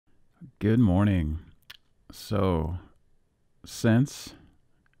Good morning. So, sense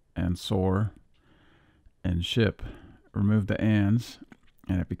and soar and ship, remove the ands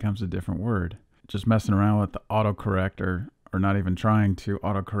and it becomes a different word. Just messing around with the autocorrect or not even trying to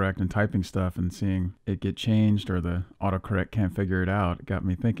autocorrect and typing stuff and seeing it get changed or the autocorrect can't figure it out. It got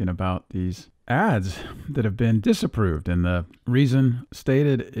me thinking about these ads that have been disapproved. And the reason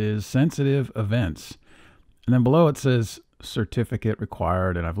stated is sensitive events. And then below it says certificate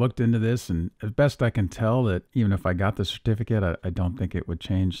required. And I've looked into this, and as best I can tell, that even if I got the certificate, I don't think it would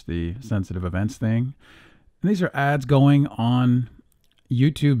change the sensitive events thing. And these are ads going on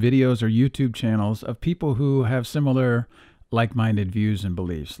YouTube videos or YouTube channels of people who have similar like-minded views and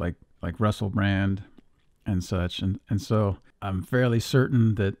beliefs, like Russell Brand and such. And so I'm fairly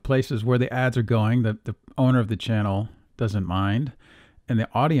certain that places where the ads are going, that the owner of the channel doesn't mind and the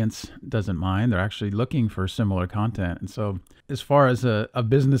audience doesn't mind. They're actually looking for similar content. And so as far as a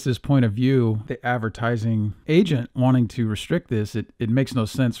business's point of view, the advertising agent wanting to restrict this, it makes no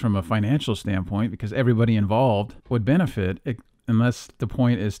sense from a financial standpoint because everybody involved would benefit, unless the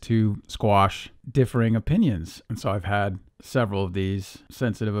point is to squash differing opinions. And so I've had several of these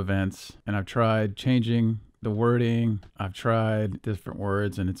sensitive events, and I've tried changing the wording. I've tried different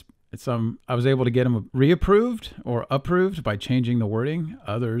words, and it's some I was able to get them reapproved or approved by changing the wording.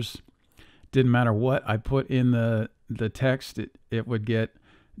 Others, didn't matter what I put in the text, it would get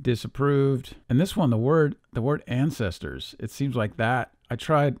disapproved. And this one, the word ancestors, it seems like that I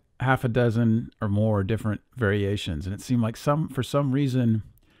tried half a dozen or more different variations, and it seemed like for some reason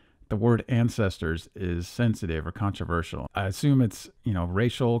the word ancestors is sensitive or controversial. I assume it's,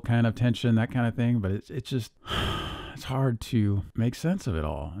 racial kind of tension, that kind of thing, but it's just it's hard to make sense of it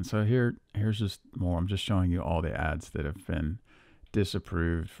all. And so here's just more. I'm just showing you all the ads that have been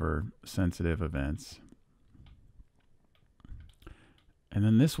disapproved for sensitive events. And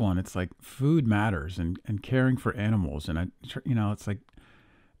then this one, it's like food matters and caring for animals. And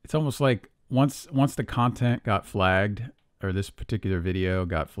it's almost like once the content got flagged, or this particular video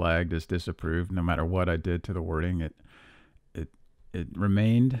got flagged as disapproved, no matter what I did to the wording, it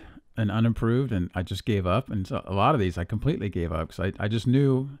remained an unapproved, and I just gave up. And so a lot of these I completely gave up because I just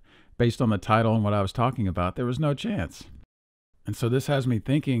knew, based on the title and what I was talking about, there was no chance. And so this has me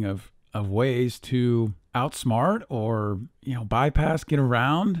thinking of ways to outsmart or bypass, get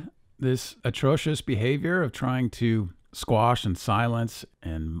around this atrocious behavior of trying to squash and silence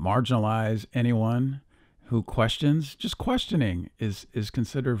and marginalize anyone who questions. Just questioning is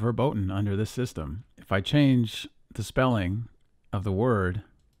considered verboten under this system. If I change the spelling of the word,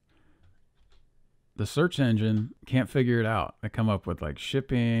 the search engine can't figure it out. They come up with like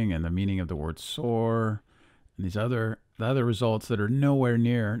shipping and the meaning of the word soar and the other results that are nowhere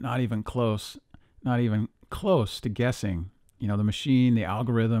near, not even close to guessing. The machine, the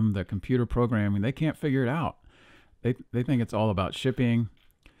algorithm, the computer programming, they can't figure it out. They think it's all about shipping.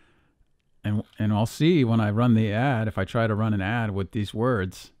 And I'll see when I run the ad, if I try to run an ad with these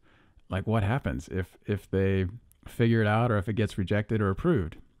words, like what happens if they figure it out or if it gets rejected or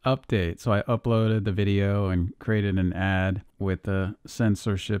approved. Update. So I uploaded the video and created an ad with the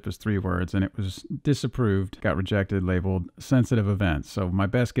censorship as 3 words, and it was disapproved, got rejected, labeled sensitive events. So my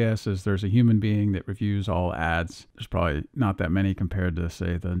best guess is there's a human being that reviews all ads. There's probably not that many compared to,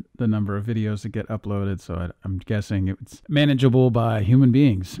 say, the number of videos that get uploaded. So I'm guessing it's manageable by human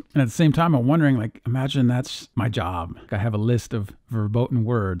beings. And at the same time, I'm wondering, imagine that's my job. I have a list of verboten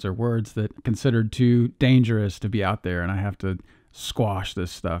words or words that are considered too dangerous to be out there, and I have to squash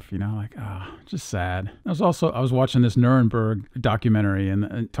this stuff, just sad. I was watching this Nuremberg documentary, and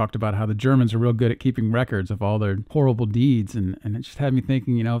it talked about how the Germans are real good at keeping records of all their horrible deeds, and it just had me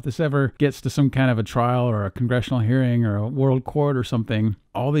thinking, if this ever gets to some kind of a trial or a congressional hearing or a world court or something,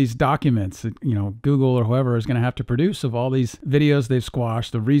 all these documents that, Google or whoever is going to have to produce of all these videos they've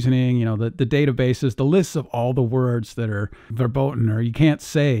squashed, the reasoning, the databases, the lists of all the words that are verboten or you can't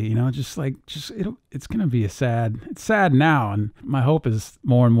say, it's going to be it's sad now. And my hope is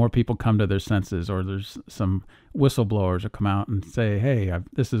more and more people come to their senses, or there's some whistleblowers who come out and say, hey,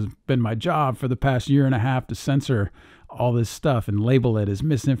 this has been my job for the past year and a half to censor all this stuff and label it as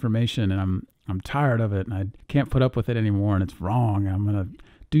misinformation, and I'm tired of it, and I can't put up with it anymore, and it's wrong, and I'm going to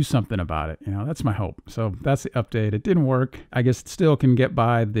do something about it. That's my hope. So that's the update. It didn't work. I guess it still can get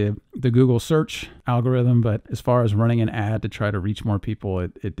by the Google search algorithm, but as far as running an ad to try to reach more people,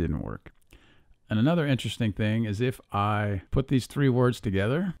 it didn't work. And another interesting thing is if I put these 3 words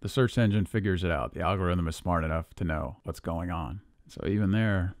together, the search engine figures it out. The algorithm is smart enough to know what's going on. So even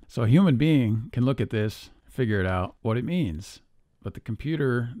there, a human being can look at this, figure it out, what it means. but the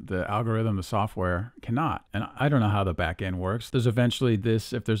computer, the algorithm, the software cannot. And I don't know how the back end works. There's eventually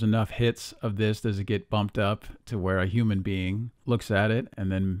this, if there's enough hits of this, does it get bumped up to where a human being looks at it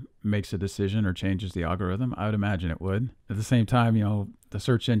and then makes a decision or changes the algorithm? I would imagine it would. At the same time, the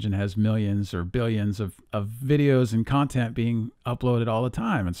search engine has millions or billions of videos and content being uploaded all the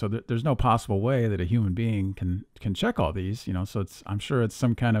time. And so there's no possible way that a human being can check all these, so I'm sure it's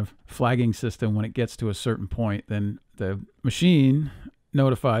some kind of flagging system. When it gets to a certain point, then the machine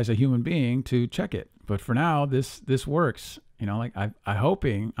notifies a human being to check it. But for now, this works. I'm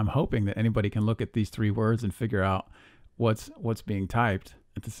hoping that anybody can look at these 3 words and figure out what's being typed.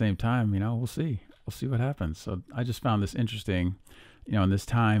 At the same time, we'll see what happens. So I just found this interesting, in this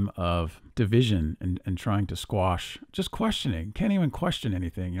time of division and trying to squash, just questioning, can't even question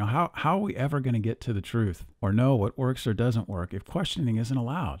anything. How are we ever going to get to the truth or know what works or doesn't work if questioning isn't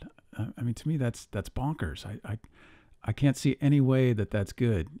allowed? I mean, to me, that's bonkers. I can't see any way that that's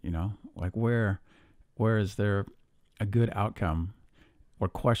good. Like where is there a good outcome where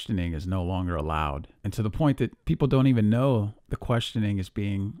questioning is no longer allowed? And to the point that people don't even know the questioning is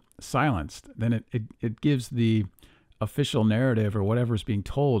being silenced, then it gives the official narrative or whatever is being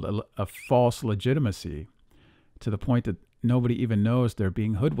told a false legitimacy, to the point that nobody even knows they're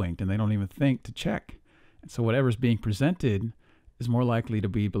being hoodwinked and they don't even think to check. And so whatever's being presented is more likely to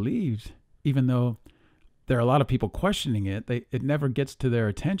be believed, even though there are a lot of people questioning it. It never gets to their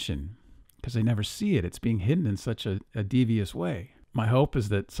attention because they never see it. It's being hidden in such a devious way. My hope is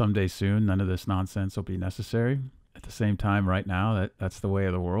that someday soon, none of this nonsense will be necessary. At the same time, right now, that's the way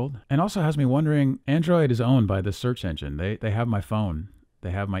of the world. And also has me wondering, Android is owned by the search engine. They have my phone.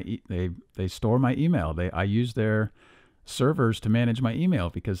 They have they store my email. I use their servers to manage my email,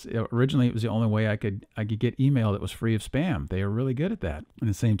 because originally it was the only way I could get email that was free of spam. They are really good at that. At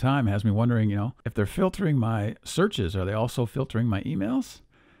the same time, it has me wondering, if they're filtering my searches, are they also filtering my emails?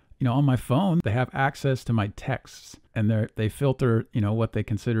 On my phone, they have access to my texts, and they filter, what they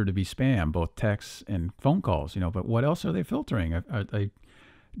consider to be spam, both texts and phone calls, but what else are they filtering? Are they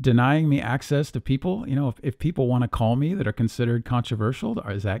denying me access to people? If people want to call me that are considered controversial,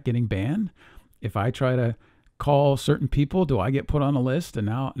 is that getting banned? If I try to call certain people, do I get put on a list and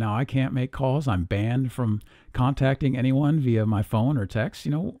now I can't make calls? I'm banned from contacting anyone via my phone or text.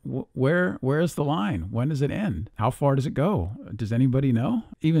 Where is the line? When does it end? How far does it go? Does anybody know?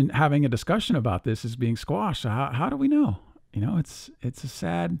 Even having a discussion about this is being squashed. So how do we know? It's a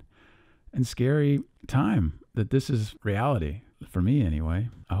sad and scary time that this is reality, for me anyway.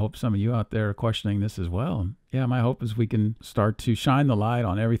 I hope some of you out there are questioning this as well. Yeah, my hope is we can start to shine the light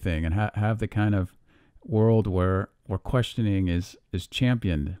on everything and have the kind of world where questioning is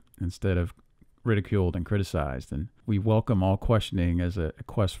championed instead of ridiculed and criticized. And we welcome all questioning as a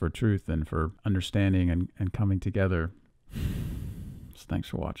quest for truth and for understanding and coming together. So thanks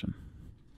for watching.